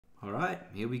Alright,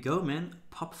 here we go, man.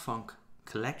 Pop Funk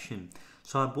collection.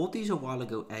 So I bought these a while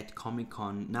ago at Comic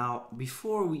Con. Now,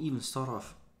 before we even start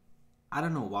off, I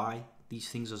don't know why these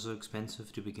things are so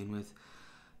expensive to begin with.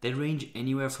 They range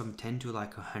anywhere from 10 to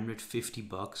like 150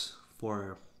 bucks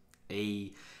for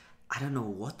a... I don't know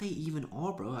what they even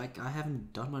are, bro. I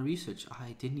haven't done my research.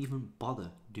 I didn't even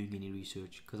bother doing any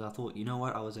research because I thought, you know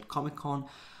what, I was at Comic Con.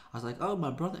 I was like, oh,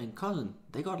 my brother and cousin,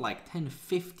 they got like 10,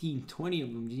 15, 20 of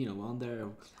them, on their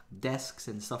desks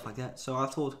and stuff like that. So I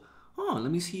thought, oh,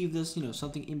 let me see if there's,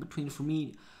 something in between for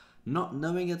me, not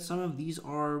knowing that some of these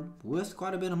are worth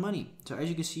quite a bit of money. So as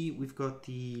you can see, we've got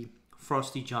the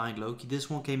Frosty Giant Loki. This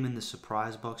one came in the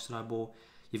surprise box that I bought.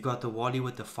 You've got the Wally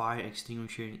with the fire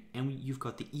extinguisher, and you've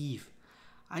got the Eve.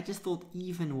 I just thought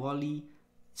Eve and Wally,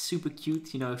 super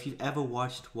cute. If you've ever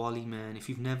watched Wally, man, if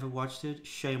you've never watched it,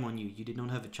 shame on you. You did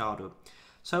not have a childhood.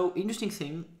 So, interesting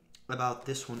thing about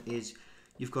this one is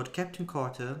you've got Captain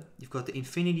Carter, you've got the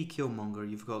Infinity Killmonger,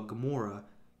 you've got Gamora,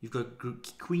 you've got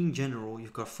Queen General,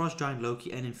 you've got Frost Giant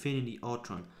Loki, and Infinity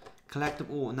Ultron. Collect them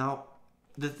all. Now,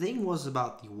 the thing was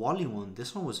about the Wally one,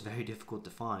 this one was very difficult to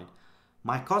find.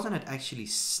 My cousin had actually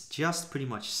just pretty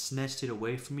much snatched it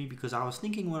away from me because I was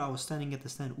thinking when I was standing at the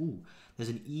stand, ooh, there's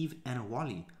an Eve and a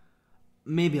Wally.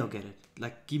 Maybe I'll get it.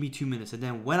 Like, give me 2 minutes. And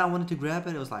then when I wanted to grab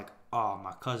it, it was like, oh,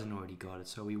 my cousin already got it.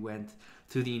 So we went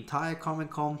through the entire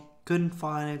Comic Con, couldn't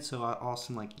find it. So I asked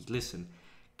him, like, listen,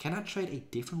 can I trade a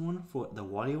different one for the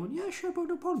Wally one? Yeah, sure, bro,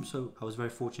 no problem. So I was very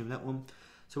fortunate with that one.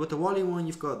 So with the Wally one,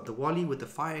 you've got the Wally with the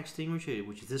fire extinguisher,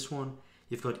 which is this one.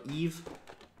 You've got Eve.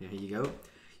 There you go.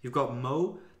 You've got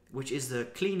Mo, which is the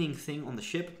cleaning thing on the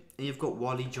ship. And you've got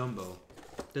Wally Jumbo.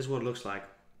 This is what it looks like.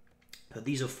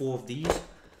 These are 4 of these.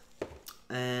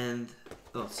 And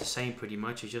it's the same pretty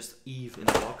much. It's just Eve in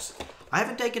the box. I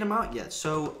haven't taken them out yet.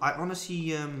 So I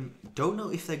honestly don't know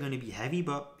if they're going to be heavy.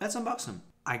 But let's unbox them.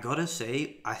 I gotta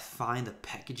say, I find the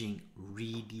packaging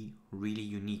really, really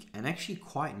unique. And actually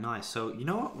quite nice. So you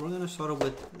know what? We're going to start off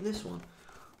with this one.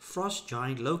 Frost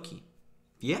Giant Loki.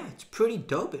 Yeah, it's pretty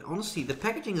dope. Honestly, the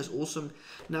packaging is awesome.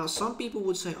 Now, some people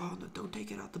would say, oh, no, don't take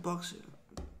it out the box.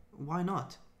 Why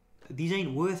not? These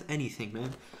ain't worth anything, man.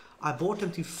 I bought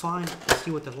them to find and see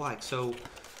what they're like. So,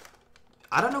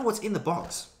 I don't know what's in the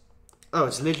box. Oh,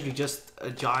 it's literally just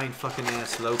a giant fucking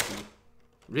ass Loki.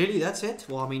 Really? That's it?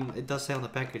 Well, I mean, it does say on the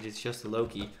package it's just a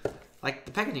Loki. Like,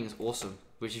 the packaging is awesome,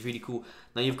 which is really cool.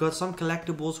 Now, you've got some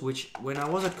collectibles, which, when I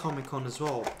was at Comic Con as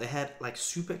well, they had, like,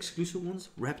 super exclusive ones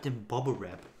wrapped in bubble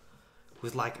wrap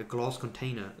with, like, a glass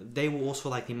container. They were also,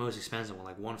 like, the most expensive one,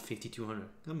 like 150, 200.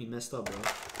 Got me messed up, bro.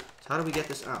 So, how do we get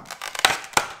this out?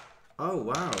 Oh,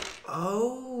 wow.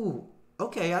 Oh,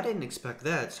 okay, I didn't expect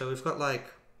that. So, we've got, like,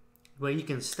 where you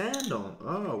can stand on.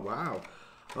 Oh, wow.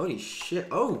 Holy shit.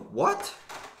 Oh, what?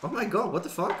 Oh, my God, what the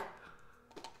fuck?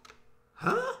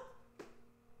 Huh?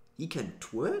 He can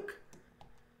twerk?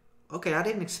 Okay, I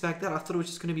didn't expect that. I thought it was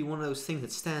just going to be one of those things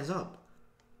that stands up.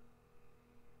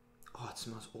 Oh, it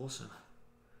smells awesome.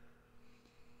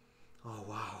 Oh,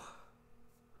 wow.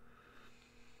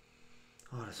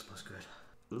 Oh, that smells good.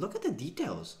 Look at the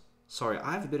details. Sorry,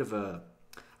 I have a bit of a,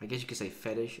 I guess you could say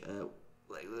fetish.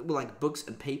 Like books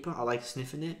and paper, I like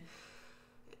sniffing it.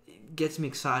 It gets me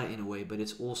excited in a way, but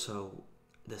it's also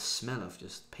the smell of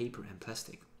just paper and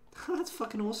plastic. That's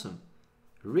fucking awesome.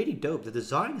 Really dope. The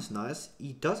design is nice.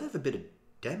 He does have a bit of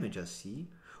damage, I see.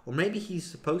 Or maybe he's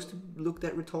supposed to look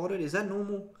that retarded. Is that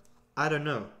normal? I don't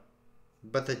know.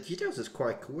 But the details is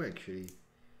quite cool, actually.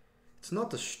 It's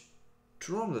not the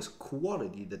strongest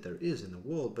quality that there is in the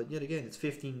world, but yet again, it's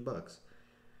 15 bucks.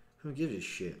 Who gives a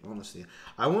shit, honestly?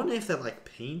 I wonder if they, like,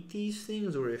 paint these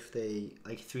things or if they,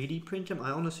 like, 3D print them. I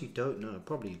honestly don't know.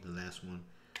 Probably the last one.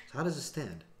 So how does it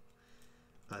stand?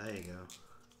 Oh, there you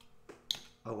go.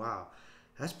 Oh, wow.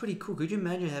 That's pretty cool. Could you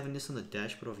imagine having this on the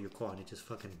dashboard of your car and it's just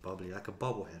fucking bubbly? Like a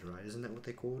bobblehead, right? Isn't that what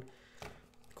they called?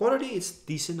 Quality, it's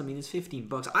decent. I mean, it's 15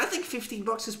 bucks. I think 15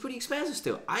 bucks is pretty expensive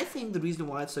still. I think the reason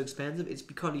why it's so expensive is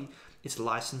because it's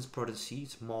licensed product.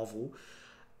 It's Marvel.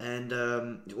 And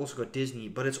you also got Disney.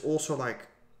 But it's also like,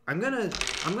 I'm gonna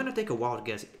take a wild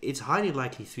guess. It's highly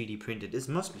likely 3D printed. This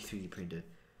must be 3D printed.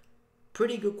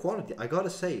 Pretty good quality, I gotta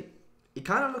say. It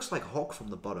kind of looks like Hulk from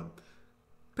the bottom.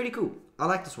 Pretty cool. I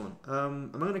like this one. Am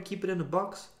I going to keep it in the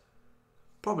box?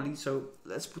 Probably. So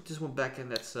let's put this one back and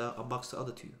let's unbox the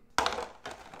other 2.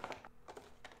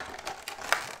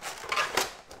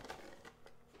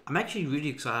 I'm actually really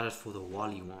excited for the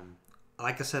Wally one.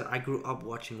 Like I said, I grew up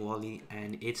watching Wally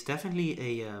and it's definitely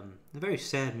a very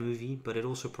sad movie, but it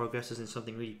also progresses in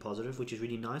something really positive, which is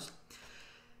really nice.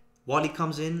 Wally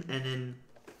comes in and then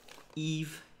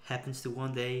Eve happens to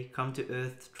one day come to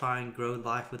Earth, try and grow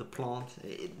life with a plant.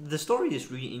 The story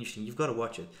is really interesting. You've got to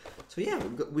watch it. So yeah,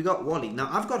 we got Wally. Now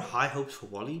I've got high hopes for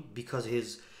Wally because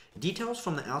his details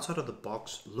from the outside of the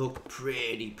box look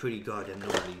pretty goddamn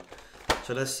gnarly.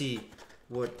 So let's see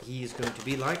what he is going to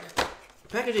be like.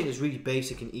 Packaging is really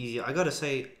basic and easy. I gotta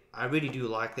say, I really do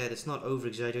like that. It's not over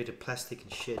exaggerated plastic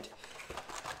and shit.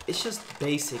 It's just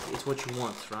basic. It's what you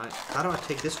want, right? How do I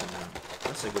take this one out?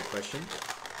 That's a good question.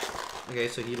 Okay,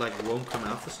 so he like won't come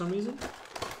out for some reason.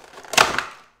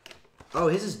 Oh,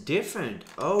 his is different.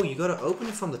 Oh, you gotta open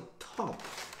it from the top.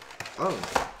 Oh.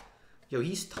 Yo,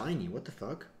 he's tiny. What the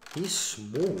fuck? He's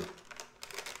small.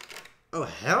 Oh,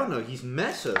 hell no. He's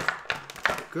massive.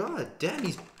 God damn,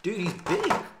 he's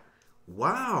big.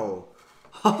 Wow.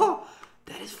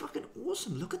 That is fucking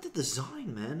awesome. Look at the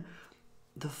design, man.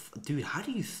 Dude, how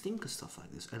do you think of stuff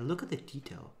like this? And look at the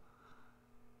detail.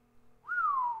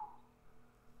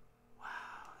 Wow,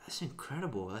 that's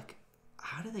incredible. Like,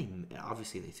 how do they...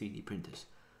 Obviously, they're 3D printers.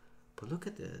 But look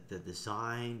at the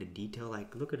design, the detail.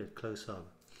 Like, look at it close up.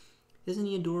 Isn't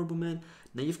he adorable, man?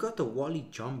 Now, you've got the Wally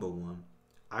Jumbo one.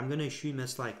 I'm going to assume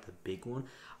that's, like, the big one.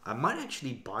 I might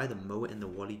actually buy the Moe and the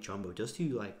Wally Jumbo just to,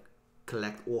 like,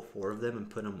 collect all 4 of them and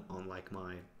put them on, like,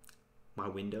 my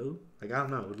window. Like, I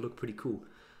don't know, it would look pretty cool.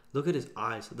 Look at his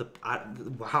eyes.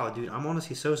 Wow, dude, I'm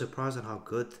honestly so surprised at how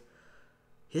good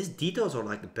his details are.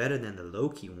 Like better than the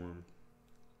Loki one.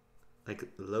 Like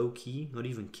Loki, not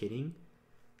even kidding.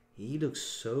 He looks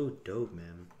so dope,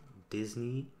 man.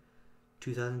 Disney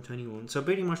 2021. So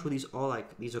pretty much what these are,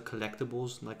 like, these are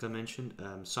collectibles, like I mentioned.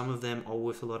 Some of them are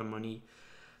worth a lot of money.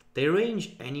 They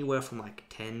range anywhere from like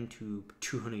 10 to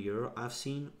 200 euro I've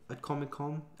seen at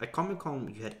Comic-Con. At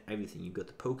Comic-Con you had everything. You got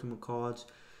the Pokemon cards.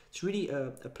 It's really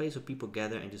a place where people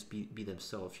gather and just be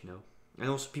themselves, you know. And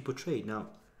also people trade. Now,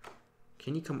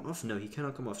 can he come off? No, he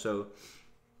cannot come off. So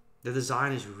the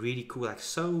design is really cool. Like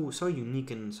so unique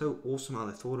and so awesome how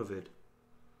they thought of it.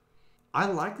 I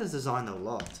like this design a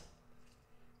lot.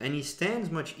 And he stands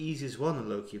much easier as well than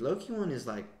Loki. Loki one is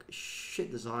like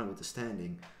shit design with the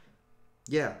standing.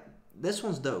 Yeah, this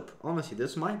one's dope. Honestly,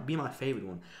 this might be my favorite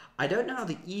one. I don't know how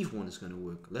the Eve one is going to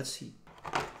work. Let's see.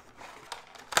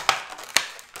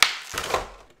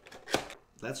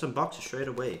 Let's unbox it straight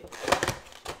away.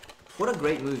 What a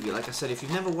great movie. Like I said, if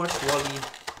you've never watched Wall-E,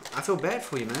 I feel bad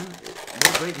for you, man.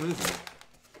 What a great movie.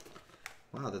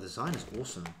 Wow, the design is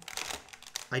awesome.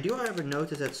 I do, however,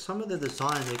 notice that some of the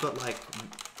designs, they've got like,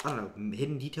 I don't know,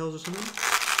 hidden details or something.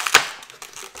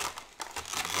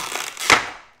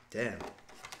 Damn.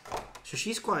 So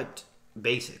she's quite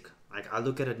basic. Like, I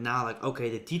look at it now, like, okay,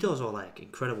 the details are like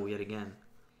incredible yet again.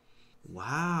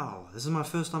 Wow, this is my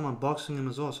first time unboxing him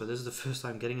as well, so this is the first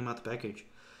time getting him out the package.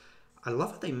 I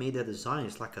love how they made that design.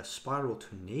 It's like a spiral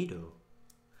tornado.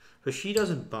 But she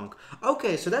doesn't bunk.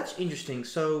 Okay, so that's interesting.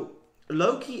 So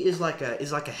Loki is like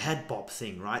a head bob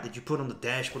thing, right? That you put on the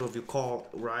dashboard of your car,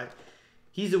 right?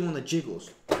 He's the one that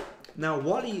jiggles. Now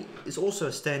Wally is also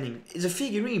is a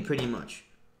figurine pretty much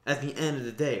at the end of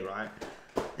the day, right?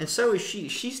 And so is she.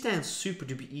 She stands super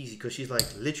duper easy because she's like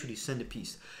literally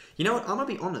centerpiece. You know what? I'm gonna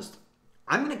be honest.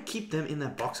 I'm gonna keep them in their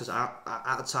boxes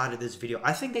outside of this video.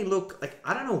 I think they look like,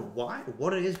 I don't know why,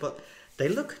 what it is, but they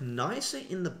look nicer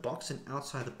in the box than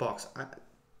outside the box.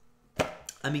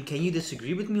 I mean, can you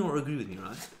disagree with me or agree with me,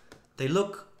 right? They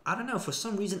look, I don't know, for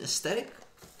some reason aesthetic,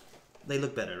 they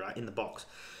look better, right, in the box.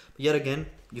 But yet again,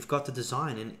 you've got the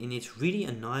design, and it's really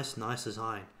a nice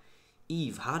design.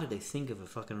 Eve, how did they think of a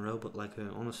fucking robot like her,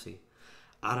 honestly?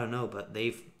 I don't know, but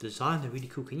they've designed it really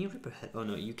cool. Can you rip her head? Oh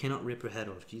no, you cannot rip her head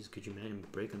off. Jeez, could you imagine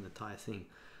breaking the entire thing?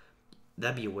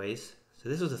 That'd be a waste. So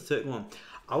this was the third one.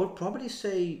 I would probably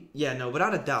say, yeah, no,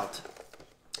 without a doubt.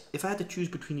 If I had to choose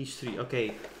between these three,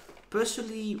 okay.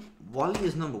 Personally, Wally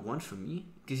is number 1 for me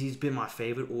because he's been my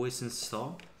favorite always since the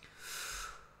start.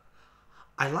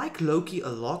 I like Loki a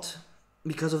lot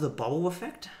because of the bubble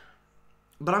effect.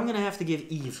 But I'm going to have to give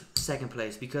Eve second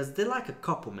place because they're like a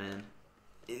couple, man.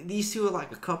 These two are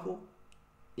like a couple,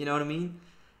 you know what I mean?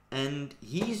 And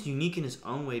he's unique in his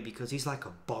own way because he's like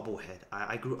a bobblehead.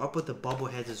 I grew up with the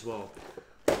bobbleheads as well.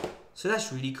 So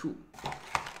that's really cool.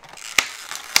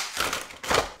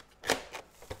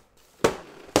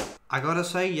 I gotta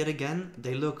say, yet again,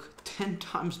 they look 10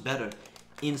 times better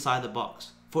inside the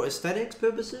box. For aesthetics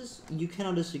purposes, you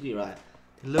cannot disagree, right?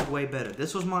 They look way better.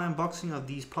 This was my unboxing of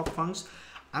these Pop Funks.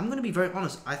 I'm going to be very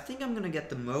honest. I think I'm going to get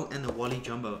the Moe and the Wally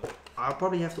Jumbo. I'll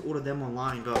probably have to order them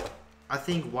online, but I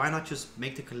think why not just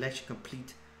make the collection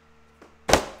complete.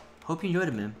 Hope you enjoyed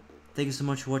it, man. Thank you so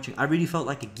much for watching. I really felt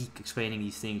like a geek explaining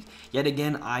these things. Yet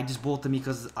again, I just bought them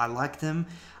because I like them.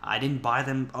 I didn't buy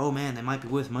them, oh man, they might be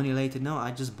worth money later. No,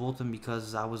 I just bought them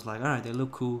because I was like, alright, they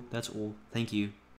look cool. That's all. Thank you.